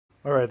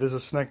Alright, this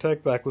is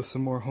SnegTech back with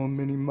some more Home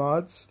Mini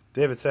mods.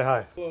 David, say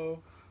hi. Hello.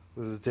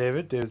 This is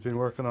David. David's been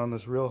working on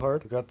this real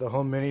hard. We got the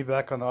Home Mini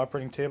back on the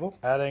operating table,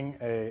 adding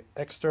a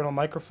external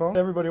microphone.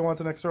 Everybody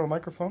wants an external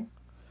microphone.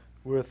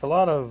 With a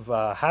lot of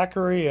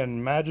hackery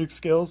and magic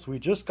skills, we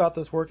just got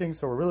this working,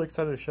 so we're really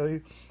excited to show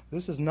you.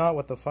 This is not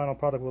what the final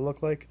product will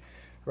look like.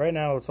 Right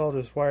now, it's all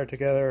just wired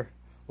together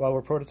while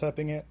we're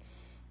prototyping it,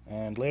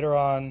 and later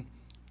on,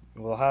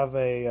 we'll have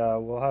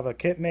a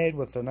kit made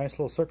with a nice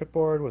little circuit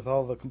board with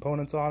all the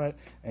components on it,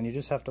 and you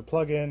just have to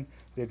plug in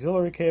the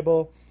auxiliary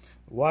cable,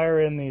 wire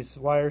in these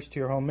wires to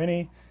your Home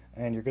Mini,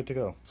 and you're good to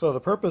go. So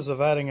the purpose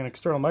of adding an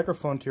external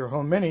microphone to your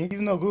Home Mini,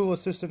 even though Google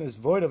Assistant is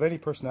void of any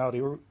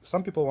personality,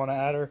 some people want to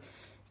add her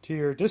to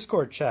your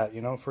Discord chat,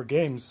 for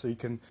games, so you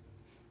can...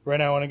 Right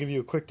now I want to give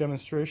you a quick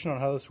demonstration on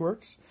how this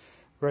works.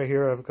 Right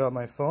here I've got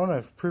my phone.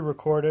 I've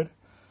pre-recorded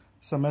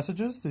some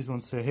messages. These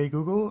ones say, "Hey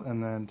Google,"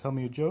 and then "Tell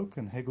me a joke,"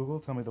 and "Hey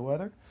Google, tell me the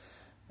weather."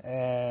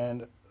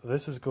 And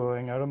this is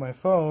going out of my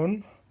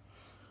phone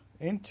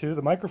into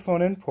the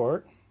microphone in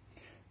port,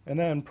 and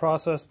then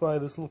processed by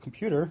this little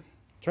computer,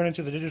 turn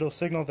into the digital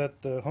signal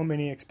that the Home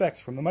Mini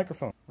expects from the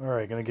microphone.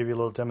 Alright, going to give you a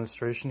little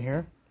demonstration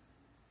here.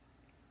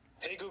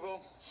 "Hey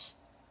Google,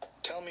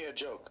 tell me a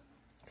joke."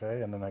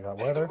 Okay, and then I got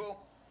 "Hey weather.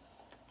 Google,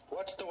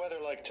 what's the weather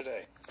like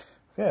today?"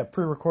 Okay, I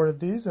pre-recorded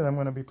these, and I'm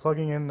going to be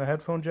plugging in the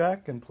headphone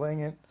jack and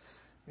playing it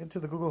into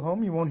the Google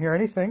Home. You won't hear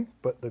anything,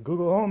 but the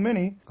Google Home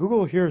Mini,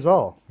 Google hears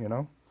all,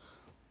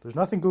 There's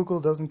nothing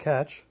Google doesn't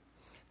catch.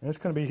 And it's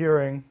going to be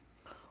hearing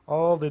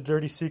all the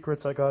dirty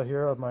secrets I got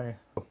here on my...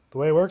 The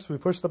way it works, we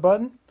push the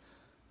button,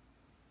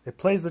 it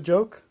plays the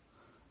joke,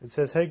 it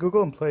says, "Hey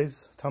Google," and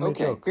plays, "Tell me a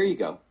joke." Okay, here you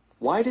go.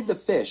 Why did the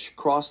fish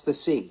cross the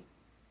sea?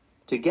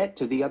 To get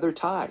to the other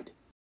tide.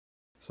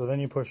 So then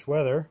you push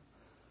weather,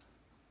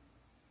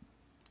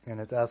 and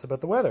it asks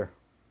about the weather.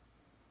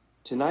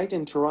 Tonight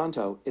in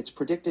Toronto, it's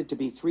predicted to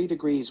be 3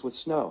 degrees with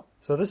snow.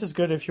 So this is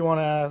good if you want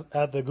to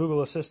add the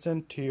Google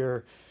Assistant to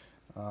your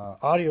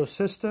audio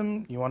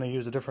system. You want to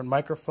use a different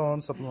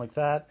microphone, something like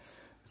that.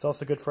 It's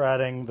also good for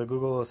adding the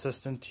Google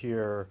Assistant to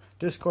your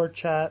Discord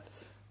chat,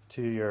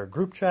 to your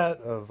group chat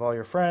of all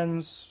your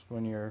friends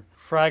when you're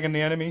fragging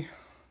the enemy.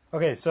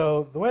 Okay,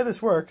 so the way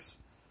this works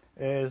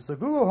is the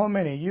Google Home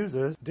Mini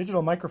uses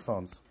digital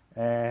microphones,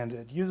 and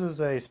it uses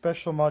a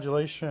special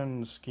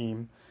modulation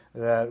scheme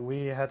that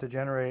we had to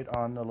generate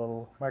on the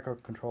little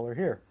microcontroller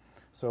here.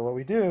 So what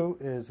we do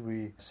is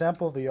we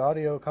sample the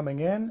audio coming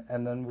in,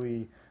 and then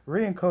we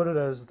re-encode it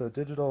as the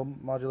digital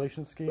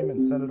modulation scheme and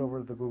send it over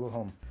to the Google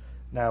Home.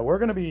 Now we're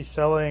going to be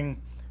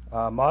selling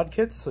mod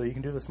kits, so you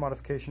can do this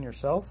modification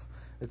yourself.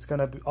 It's going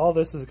to be, all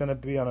this is going to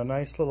be on a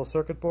nice little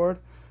circuit board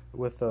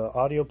with the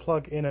audio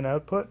plug in and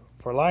output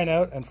for line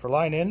out and for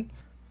line in.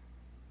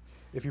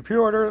 If you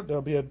pre-order,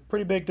 there'll be a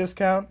pretty big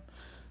discount,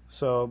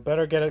 so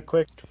better get it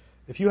quick.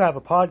 If you have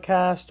a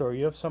podcast or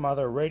you have some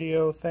other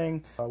radio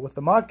thing, with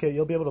the mod kit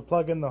you'll be able to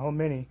plug in the Home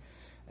Mini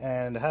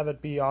and have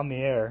it be on the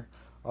air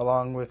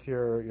along with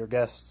your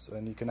guests,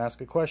 and you can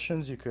ask it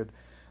questions. You could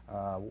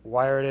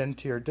wire it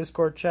into your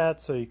Discord chat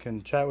so you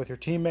can chat with your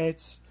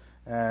teammates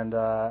and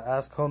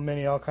ask Home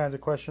Mini all kinds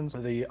of questions.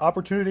 The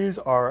opportunities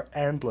are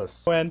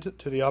endless. No end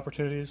to the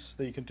opportunities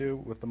that you can do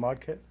with the mod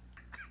kit.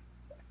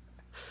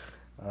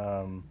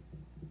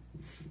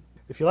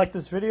 If you like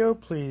this video,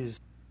 please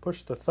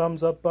push the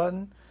thumbs up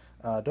button.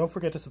 Don't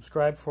forget to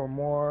subscribe for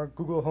more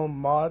Google Home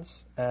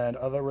mods and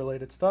other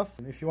related stuff.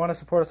 And if you want to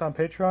support us on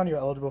Patreon, you're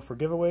eligible for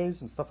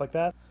giveaways and stuff like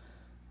that.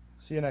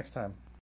 See you next time.